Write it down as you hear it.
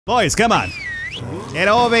Boys, come on. Get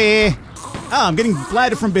over here. Oh, I'm getting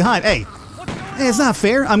bladdered from behind. Hey, it's not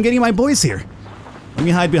fair. I'm getting my boys here. Let me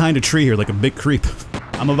hide behind a tree here like a big creep.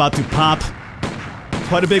 I'm about to pop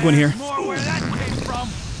quite a big one here.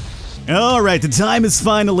 Alright, the time has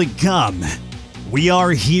finally come. We are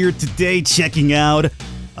here today checking out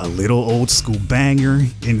a little old school banger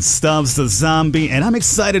in Stubbs the Zombie, and I'm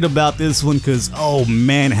excited about this one because, oh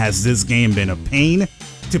man, has this game been a pain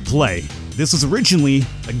to play. This was originally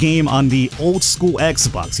a game on the old school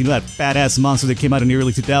Xbox. You know that fat ass monster that came out in the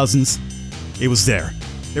early 2000s? It was there.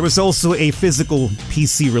 There was also a physical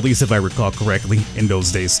PC release, if I recall correctly, in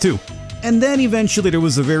those days too. And then eventually there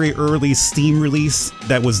was a very early Steam release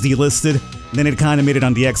that was delisted. Then it kind of made it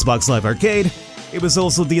on the Xbox Live Arcade. It was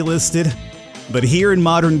also delisted. But here in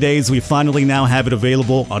modern days, we finally now have it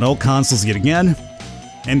available on all consoles yet again.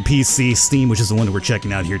 And PC, Steam, which is the one that we're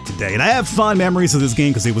checking out here today. And I have fond memories of this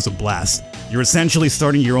game because it was a blast. You're essentially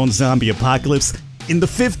starting your own zombie apocalypse in the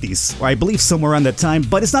 50s, or I believe somewhere around that time,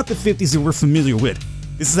 but it's not the 50s that we're familiar with.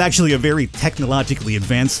 This is actually a very technologically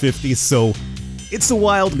advanced 50s, so it's a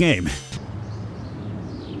wild game.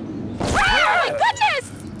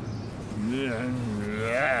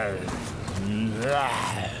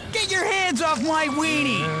 Get your hands off my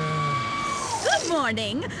weenie! Good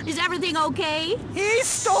morning. Is everything okay? He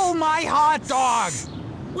stole my hot dog!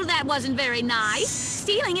 Well, that wasn't very nice.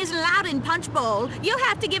 Stealing isn't allowed in Punch Bowl. You'll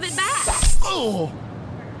have to give it back. Oh.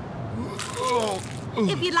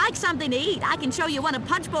 If you'd like something to eat, I can show you one of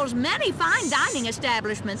Punch Bowl's many fine dining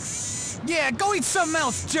establishments. Yeah, go eat something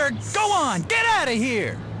else, jerk. Go on, get out of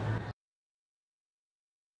here!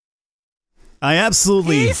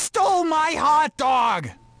 He stole my hot dog!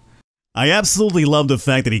 I absolutely love the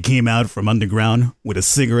fact that he came out from underground with a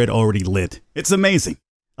cigarette already lit. It's amazing.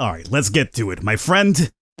 Alright, let's get to it. My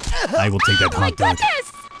friend, I will take that hot dog.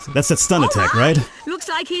 That's that stun attack, right? Looks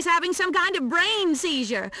like he's having some kind of brain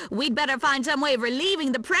seizure. We'd better find some way of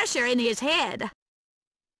relieving the pressure in his head.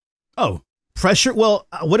 Oh, pressure? Well,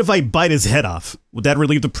 what if I bite his head off? Would that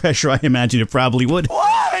relieve the pressure? I imagine it probably would.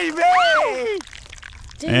 Why me?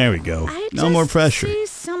 There we go. No more pressure.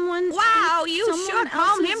 Wow, you sure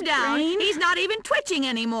calmed him down. He's not even twitching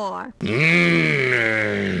anymore.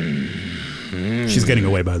 She's getting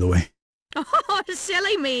away, by the way. Oh,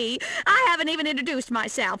 silly me. I haven't even introduced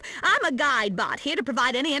myself. I'm a guide bot, here to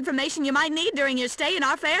provide any information you might need during your stay in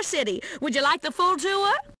our fair city. Would you like the full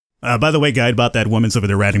tour? By the way, guide bot, that woman's over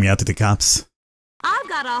there ratting me out to the cops. I've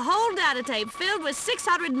got a whole data tape filled with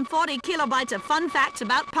 640 kilobytes of fun facts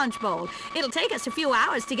about Punch Bowl. It'll take us a few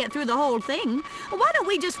hours to get through the whole thing. Why don't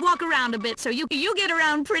we just walk around a bit so you get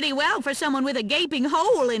around pretty well for someone with a gaping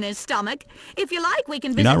hole in his stomach. If you like, we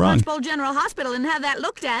can visit Punch Bowl General Hospital and have that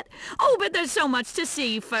looked at. Oh, but there's so much to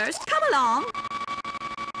see first. Come along.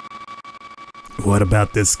 What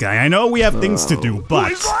about this guy? I know we have things to do,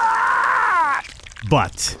 but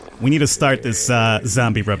we need to start this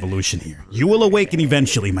zombie revolution here. You will awaken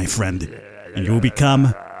eventually, my friend, and you will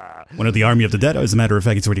become one of the army of the dead. As a matter of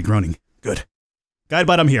fact, it's already groaning. Good.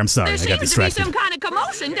 Guidebot, I'm here. I'm sorry. I got distracted. There seems to be some kind of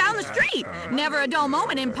commotion down the street. Never a dull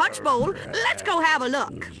moment in Punch Bowl. Let's go have a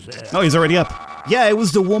look. Oh, he's already up. Yeah, it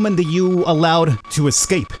was the woman that you allowed to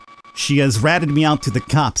escape. She has ratted me out to the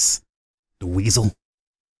cops. The weasel.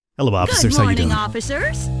 Hello, officers. How you doing? Good morning,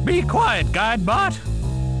 officers. Be quiet, Guidebot.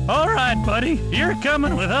 All right, buddy, you're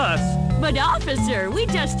coming with us. But officer, we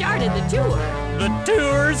just started the tour. The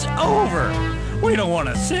tour's over. We don't want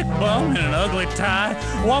a sick bum in an ugly tie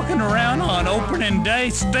walking around on opening day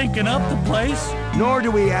stinking up the place. Nor do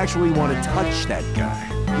we actually want to touch that guy.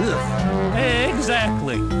 Ugh.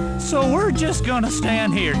 Exactly. So we're just gonna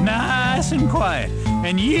stand here nice and quiet.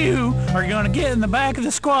 And you are gonna get in the back of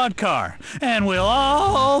the squad car. And we'll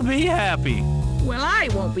all be happy. Well, I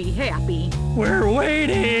won't be happy. We're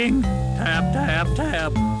waiting. Tap, tap,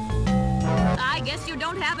 tap. I guess you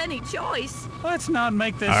don't have any choice. Let's not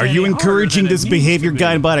make this. Are you encouraging this behavior,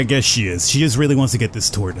 Guidebot? I guess she is. She just really wants to get this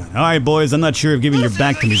tour done. All right, boys, I'm not sure if giving your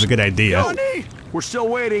back to me is a good idea. Johnny, we're still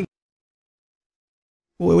waiting.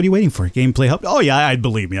 What are you waiting for? Gameplay help? Oh, yeah,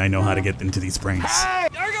 believe me, I know how to get into these brains. Hey,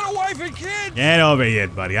 I got a wife and kids. Get over here,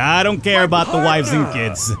 buddy. I don't care about the wives and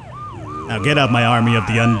kids. Now get up, my army of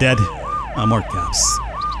the undead. Oh, more cops.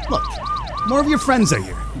 Look, more of your friends are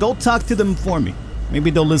here. Go talk to them for me. Maybe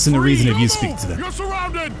they'll listen to reason if you speak to them. You're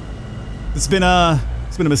surrounded. It's been a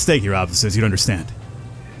mistake here, officers. You don't understand.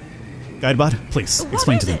 Guidebot, please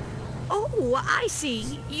explain to them. Oh, I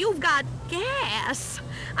see. You've got gas.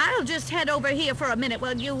 I'll just head over here for a minute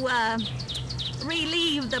while you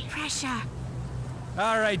relieve the pressure.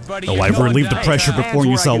 All right, buddy. Oh, I've relieved the pressure before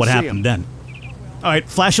you saw what happened then. All right,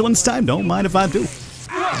 flashulence time. Don't mind if I do.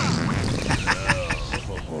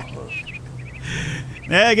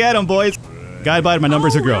 Yeah, get him, boys. Guide by, my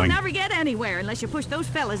numbers are growing. You'll never get anywhere unless you push those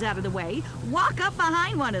fellas out of the way. Walk up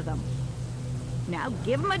behind one of them. Now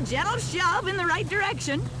give them a gentle shove in the right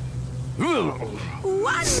direction.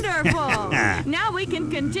 Wonderful! Now we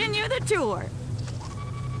can continue the tour.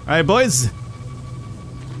 Alright, boys.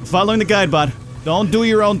 Following the guide bot. Don't do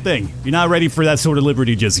your own thing. You're not ready for that sort of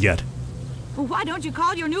liberty just yet. Why don't you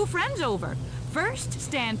call your new friends over? First,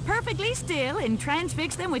 stand perfectly still and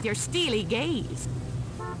transfix them with your steely gaze.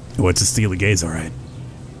 What's a steely gaze, alright?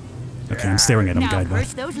 Okay, I'm staring at him, Now guide bot.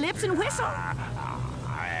 purse those lips and whistle.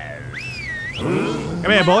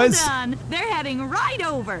 Come here, boys. Well done. They're heading right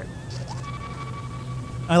over.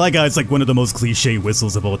 I like how it's like one of the most cliche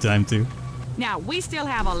whistles of all time, too. Now, we still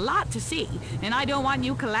have a lot to see, and I don't want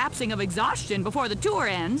you collapsing of exhaustion before the tour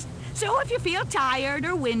ends. So if you feel tired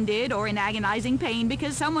or winded or in agonizing pain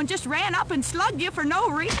because someone just ran up and slugged you for no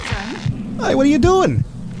reason... Hey, what are you doing?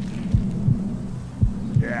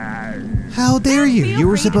 How dare you? You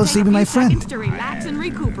were supposed to be my friend. To relax and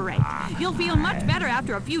recuperate. You'll feel much better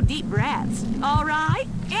after a few deep breaths. All right?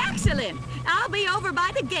 Excellent. I'll be over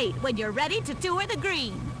by the gate when you're ready to tour the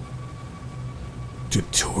green. To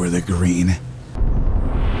tour the green.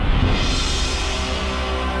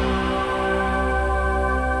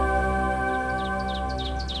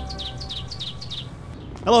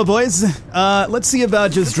 Hello, boys. Let's see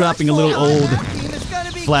about just dropping a little old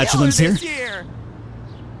flatulence here.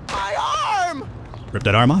 My arm! Rip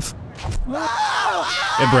that arm off.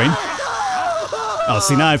 Hey, brain. Oh,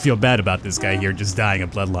 see, now I feel bad about this guy here just dying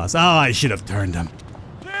of blood loss. Oh, I should have turned him.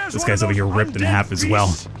 This guy's over here ripped in half as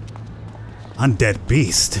well. Undead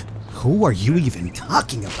beast? Who are you even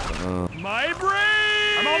talking about? My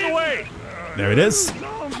brain! I'm on the way! There it is.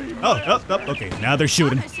 Oh, okay, now they're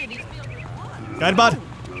shooting. Guidebot,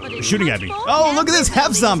 they're shooting at me. Oh, look at this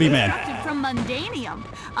half-zombie man. From Mundanium,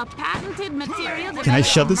 a patented material. Can I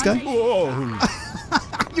shove this guy?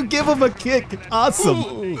 You give him a kick.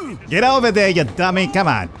 Awesome. Get over there, you dummy. Come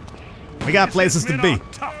on. We got places to be.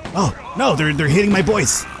 Oh, no, they're hitting my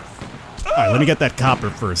boys. All right, let me get that Copper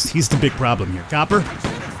first. He's the big problem here. Copper?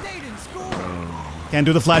 Can't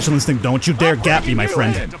do the flatulence thing. Don't you dare gap me, my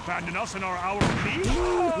friend. There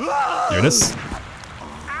it is.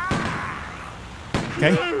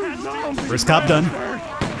 Okay. First cop done.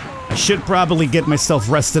 I should probably get myself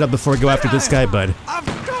rested up before I go after this guy, but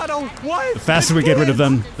the faster we get rid of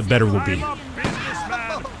them, the better we'll be.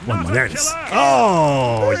 One more. There it is.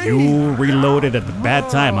 Oh, you reloaded at the bad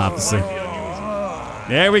time, officer.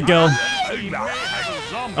 There we go.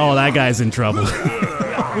 Oh, that guy's in trouble.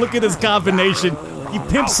 Look at this combination. He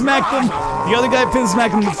pimp smacked him. The other guy pimp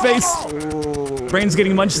smacked him in the face. Brain's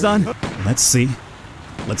getting munched on. Let's see.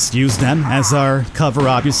 Let's use them as our cover,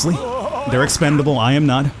 obviously. They're expendable. I am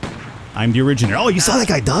not. I'm the originator. Oh, you saw that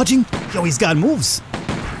guy dodging? Yo, he's got moves.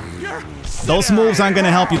 Those moves aren't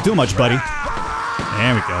gonna help you too much, buddy.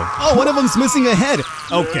 There we go. Oh, one of them's missing a head.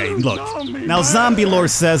 Okay, look. Now, zombie lore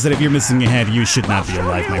says that if you're missing a head, you should not be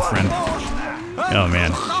alive, my friend. Oh,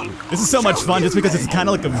 man. This is so much fun just because it's kind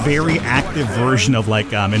of like a very active version of, like,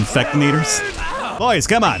 Infectinators. Boys,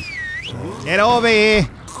 come on. Get over here.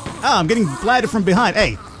 Oh, I'm getting bladed from behind.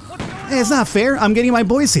 Hey, it's not fair. I'm getting my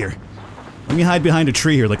boys here. Let me hide behind a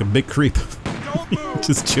tree here like a big creep.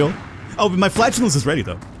 Just chill. Oh, but my flatulence is ready,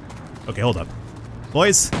 though. Okay, hold up.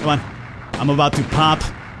 Boys, come on. I'm about to pop.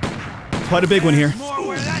 Quite a big one here.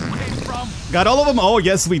 Got all of them? Oh,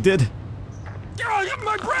 yes, we did.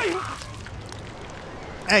 My brain!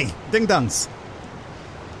 Hey, ding-dongs.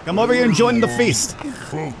 Come over here and join the feast.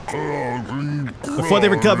 Before they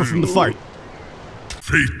recover from the fart.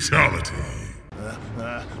 Fatality.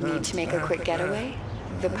 Need to make a quick getaway?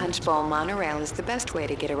 The Punchbowl monorail is the best way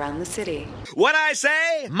to get around the city. What'd I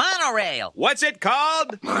say? Monorail. What's it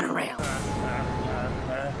called? Monorail.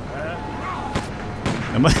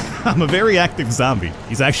 I'm a very active zombie.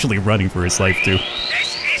 He's actually running for his life, too.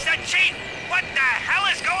 This is the chief! What the hell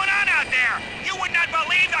is going on out there? You would not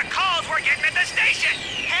believe the calls we're getting at the station!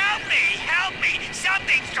 Help me! Help me!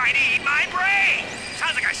 Something's trying to eat my brain!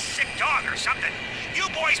 Sounds like a sick dog or something. You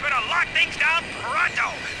boys better lock things down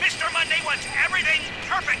pronto! Mr. Monday wants everything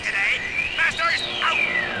perfect today! Masters, out!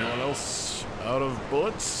 Anyone else out of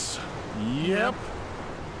bullets? Yep.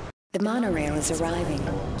 The monorail is arriving.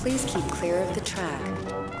 Please keep clear of the track.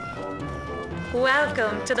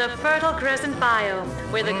 Welcome to the fertile crescent biome,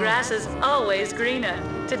 where the grass is always greener.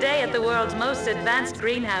 Today at the world's most advanced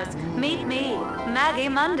greenhouse, meet me, Maggie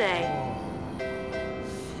Monday.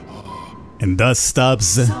 And thus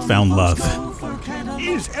Stubbs found love.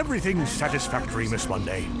 Is everything satisfactory, Miss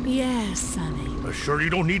Monday? Yes, Sonny. Sure you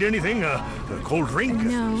don't need anything? A cold drink?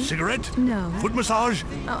 No. Cigarette? No. Foot massage?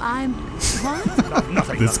 Oh, I'm... What?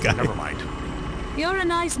 Nothing. This nothing. guy. Never mind. You're a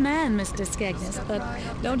nice man, Mr. Skegness, but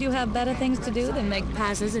don't you have better things to do than make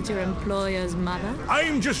passes at your employer's mother?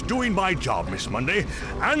 I'm just doing my job, Miss Monday.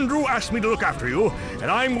 Andrew asked me to look after you,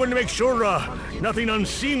 and I'm going to make sure nothing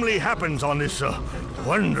unseemly happens on this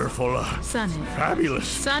wonderful, Sonny. fabulous,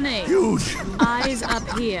 Sonny. huge Eyes up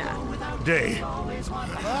here. day. You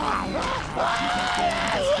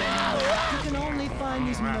can only find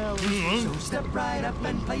these melons. So step right up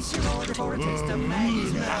and place your order for a taste of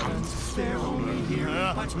Maggie's melons. They're only here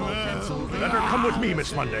in Punchbowl, Pennsylvania. Better come with me,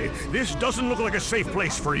 Miss Monday. This doesn't look like a safe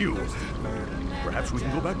place for you. Perhaps we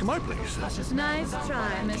can go back to my place. Nice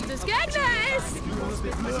try, Mr. Skegness!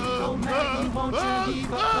 Maggie, won't you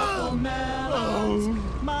give a couple melons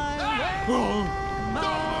my way?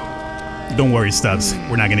 Don't worry, Stubbs.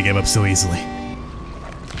 We're not gonna give up so easily.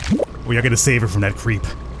 We are gonna save her from that creep.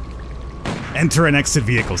 Enter and exit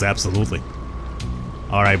vehicles, absolutely.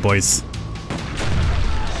 Alright, boys.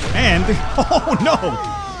 And... Oh, no!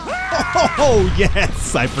 Oh,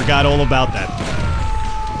 yes! I forgot all about that.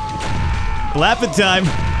 Lapping time!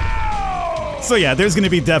 So yeah, there's gonna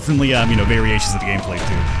be definitely, variations of the gameplay,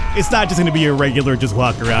 too. It's not just gonna be a regular just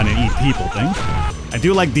walk around and eat people thing. I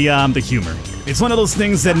do like the humor. It's one of those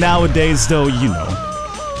things that nowadays, though, you know.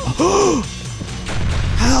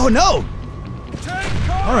 Oh, no!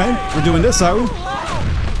 Alright, we're doing this, are we?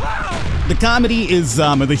 The comedy is,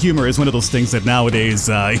 the humor is one of those things that nowadays,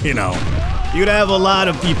 you'd have a lot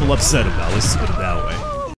of people upset about, let's put it that way.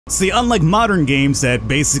 See, unlike modern games that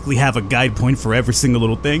basically have a guide point for every single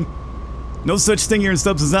little thing, no such thing here in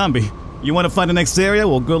Stubbs the Zombie. You want to find the next area?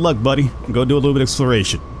 Well, good luck, buddy. Go do a little bit of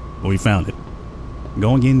exploration. Well, we found it.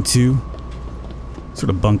 Going into sort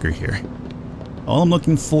of bunker here. All I'm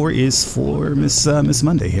looking for is for Miss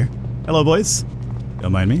Monday here. Hello, boys.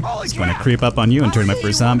 Don't mind me. Just gonna creep up on you and turn my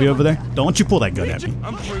first zombie over there. Don't you pull that gun at me.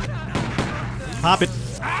 Pop it.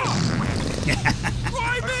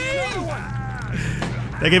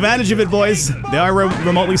 Take advantage of it, boys. They are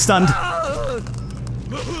remotely stunned.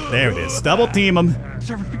 There it is. Double team them. Look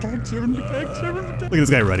at this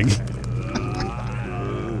guy running.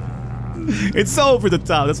 It's so over the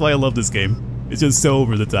top. That's why I love this game. It's just so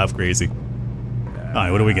over the top crazy.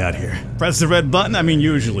 Alright, what do we got here? Press the red button? I mean,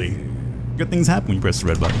 usually. Good things happen when you press the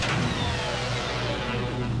red button.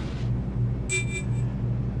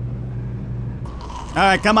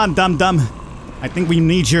 Alright, come on, dum-dum. I think we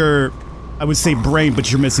need your... I would say brain,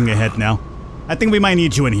 but you're missing a head now. I think we might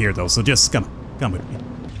need you in here, though, so just come with me.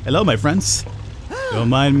 Hello, my friends. Don't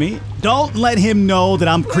mind me. Don't let him know that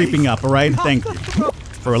I'm creeping up, alright? Thank you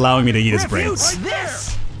for allowing me to eat his brains.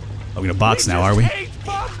 Are we in a box now, are we?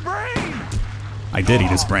 I did eat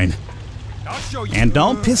his brain. And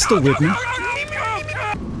don't pistol whip me.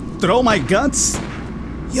 Throw my guts?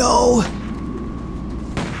 Yo!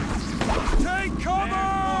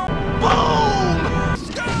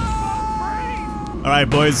 Alright,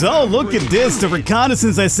 boys. Oh, look at this. The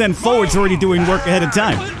reconnaissance I sent forward's already doing work ahead of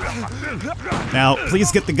time. Now,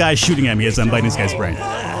 please get the guy shooting at me as I'm biting this guy's brain.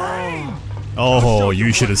 Oh,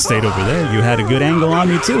 you should have stayed over there. You had a good angle on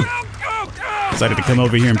me, too. Decided to come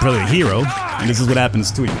over here and play the hero, and this is what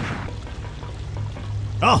happens to you.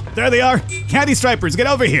 Oh, there they are! Candy Stripers, get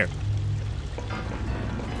over here!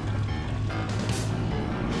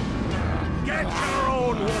 Get your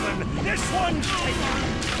own woman. This one's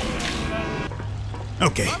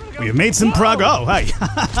Okay, we have made some progress. Oh, hi.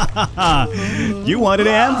 You wanted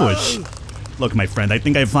an ambush. Look, my friend, I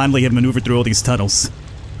think I finally have maneuvered through all these tunnels.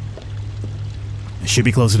 I should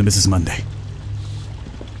be closer to Mrs. Monday.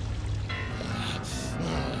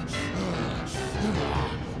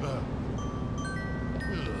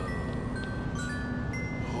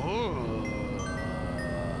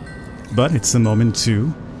 But it's a moment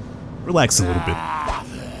to relax a little bit.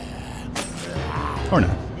 Or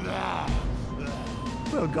not.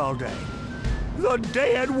 Well, Galday, the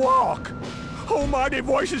dead walk. Almighty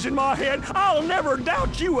voices in my head, I'll never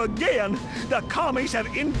doubt you again. The commies have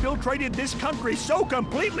infiltrated this country so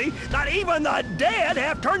completely that even the dead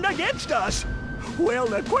have turned against us. Well,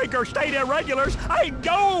 the Quaker State Irregulars ain't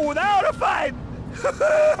go without a fight.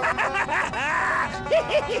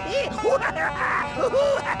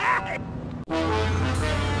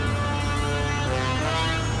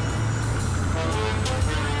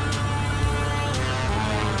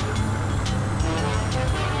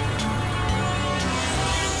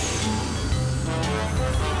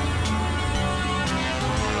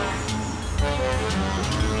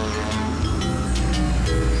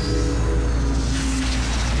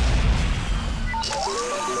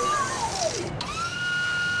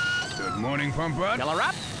 pump out? Fill her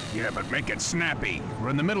up. Yeah, but make it snappy. We're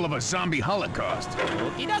in the middle of a zombie holocaust.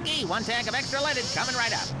 Okie dokie. 1 tank of extra leaded coming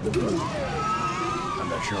right up. I'm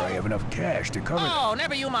not sure I have enough cash to cover that. Oh,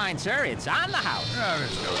 never you mind, sir. It's on the house. Oh,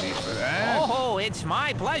 there's no need for that. Oh, it's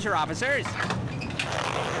my pleasure, officers.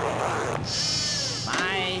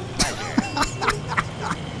 My pleasure.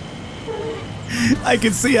 I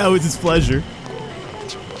can see how it's his pleasure.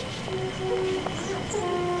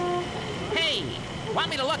 Hey, want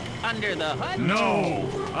me to look under the hood? No,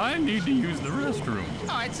 I need to use the restroom.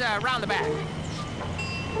 Oh, it's round the back.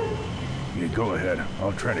 Yeah, go ahead.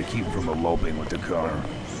 I'll try to keep from eloping with the car.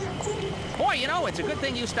 Boy, you know, it's a good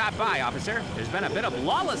thing you stopped by, officer. There's been a bit of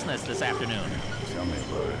lawlessness this afternoon. Tell me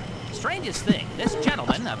about it. Strangest thing, this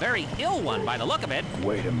gentleman, a very ill one by the look of it.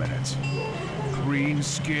 Wait a minute. Green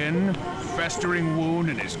skin, festering wound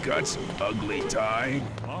in his guts, ugly tie.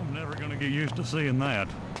 I'm never gonna get used to seeing that.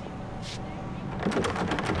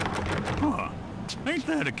 Huh. Ain't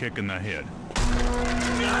that a kick in the head?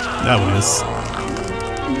 That one is.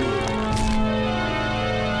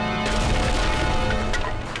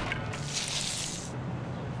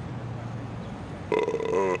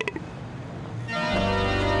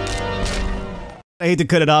 I hate to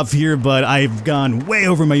cut it off here, but I've gone way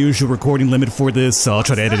over my usual recording limit for this, so I'll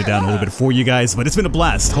try to edit it down a little bit for you guys, but it's been a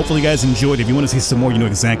blast. Hopefully you guys enjoyed. If you want to see some more, you know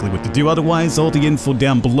exactly what to do. Otherwise, all the info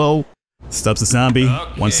down below. Stubbs the Zombie,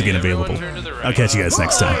 once again available. I'll catch you guys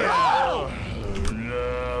next time.